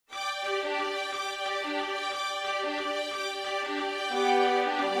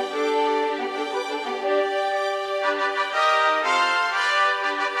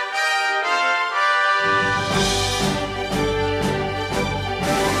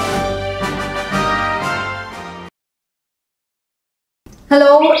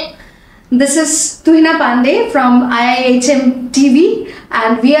Hello, this is Tuhina Pandey from IIHM TV,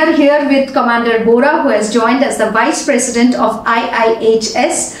 and we are here with Commander Borah, who has joined as the Vice President of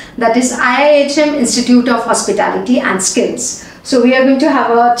IIHS, that is IIHM Institute of Hospitality and Skills. So we are going to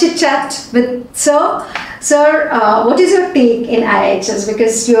have a chit chat with Sir. Sir, what is your take in IIHS?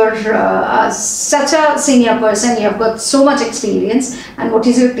 Because you're such a senior person, you have got so much experience, and what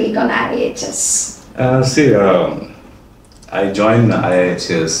is your take on IIHS? I joined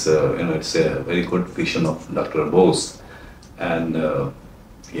IIHS, it's a very good vision of Dr. Bose, and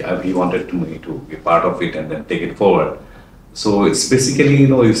he wanted me to be part of it and then take it forward. So it's basically,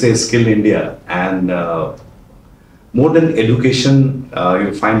 you say Skill India, and more than education,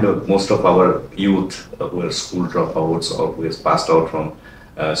 you find most of our youth who are school dropouts or who has passed out from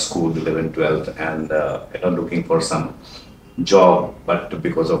school 11, 12 and are looking for some job, but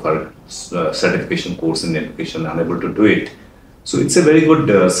because of our certification course in education, unable to do it. So it's a very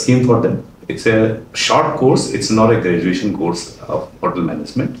good scheme for them. It's a short course. It's not a graduation course of hotel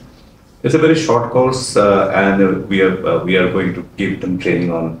management. It's a very short course, and we are going to give them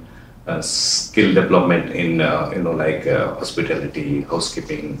training on skill development in hospitality,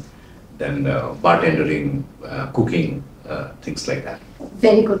 housekeeping, then bartendering, cooking, things like that.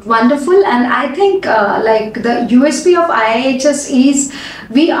 Very good, wonderful. And I think the USP of IIHS is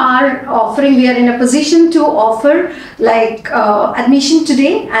we are in a position to offer admission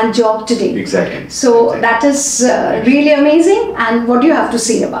today and job today. Exactly. So that is really amazing. And what do you have to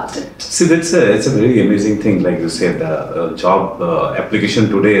say about it? See, it's a very amazing thing. Like you said, job application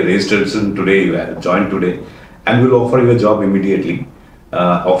today, registration today, you join today, and we'll offer you a job immediately.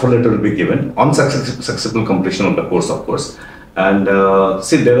 Offer letter will be given on successful completion of the course, of course. And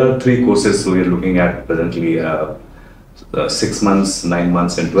there are 3 courses we are looking at presently: 6 months, 9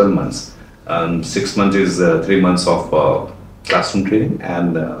 months, and 12 months. 6 months is 3 months of classroom training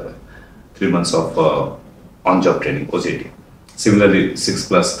and 3 months of on-job training, OJT. Similarly, 6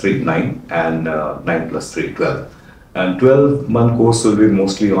 plus 3, 9, and 9 plus 3, 12. And 12-month course will be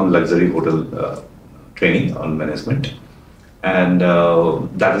mostly on luxury hotel training on management. And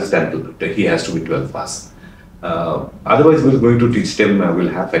that is done. He has to be 12 pass. Otherwise, we're going to teach them. We'll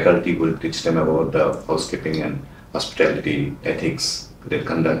have faculty. We'll teach them about housekeeping and hospitality, ethics, their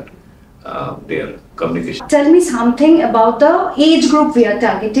conduct, their communication. Tell me something about the age group we are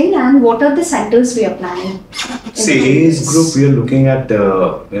targeting and what are the centers we are planning. See, age group we are looking at.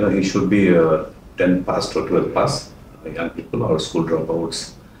 He should be 10 past or 12 past, young people or school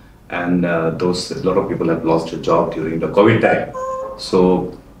dropouts. And a lot of people have lost their job during the COVID time.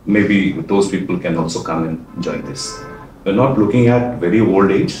 So maybe those people can also come and join this. We're not looking at very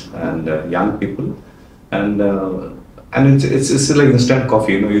old age and young people. And it's like instant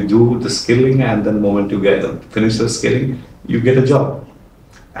coffee. You do the skilling, and then the moment you finish the skilling, you get a job.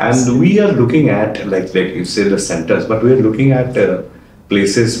 And we are looking at, like you say, the centers, but we are looking at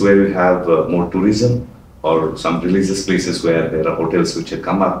places where we have more tourism, or some religious places where there are hotels which have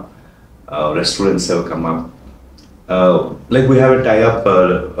come up. Restaurants have come up. We have a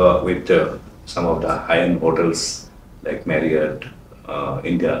tie-up with some of the high-end hotels like Marriott,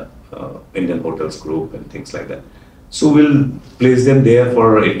 Indian Hotels Group, and things like that. So we'll place them there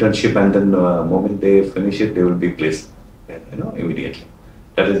for internship, and then the moment they finish it, they will be placed, immediately.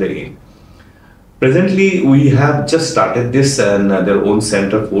 That is the aim. Presently, we have just started this, and their own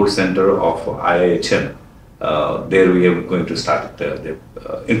center, 4th center of IIHM. There we are going to start it.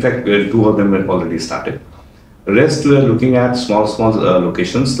 In fact, 2 of them have already started. The rest we are looking at small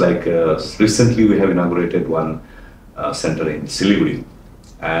locations. Like recently we have inaugurated one center in Siliguri,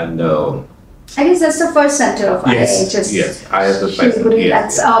 and I guess that's the first center of IIHS. Yes, IIHS.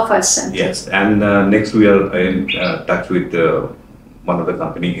 That's our first center. Yes, and next we are in touch with one of the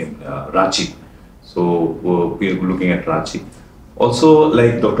company in Ranchi. So we are looking at Ranchi. Also,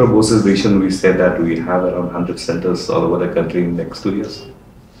 like Dr. Bose's vision, we said that we have around 100 centers all over the country in the next 2 years.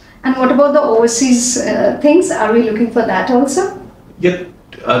 And what about the overseas things? Are we looking for that also? Yeah,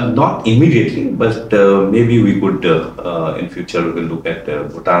 not immediately, but maybe we could, in future, we will look at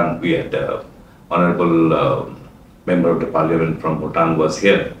Bhutan. We had Honorable Member of the Parliament from Bhutan was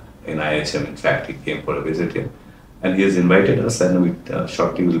here in IIHM. In fact, he came for a visit here. And he has invited us, and we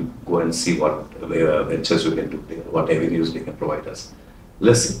shortly will go and see what ventures we can do there, what avenues they can provide us.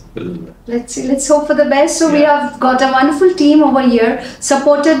 Let's see. Let's hope for the best. So we have got a wonderful team over here,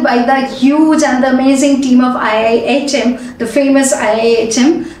 supported by the huge and the amazing team of IIHM, the famous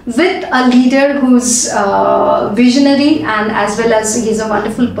IIHM, with a leader who's visionary and as well as he's a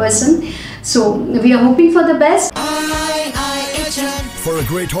wonderful person. So we are hoping for the best. For a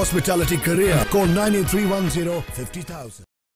great hospitality career, call 98310 50,000.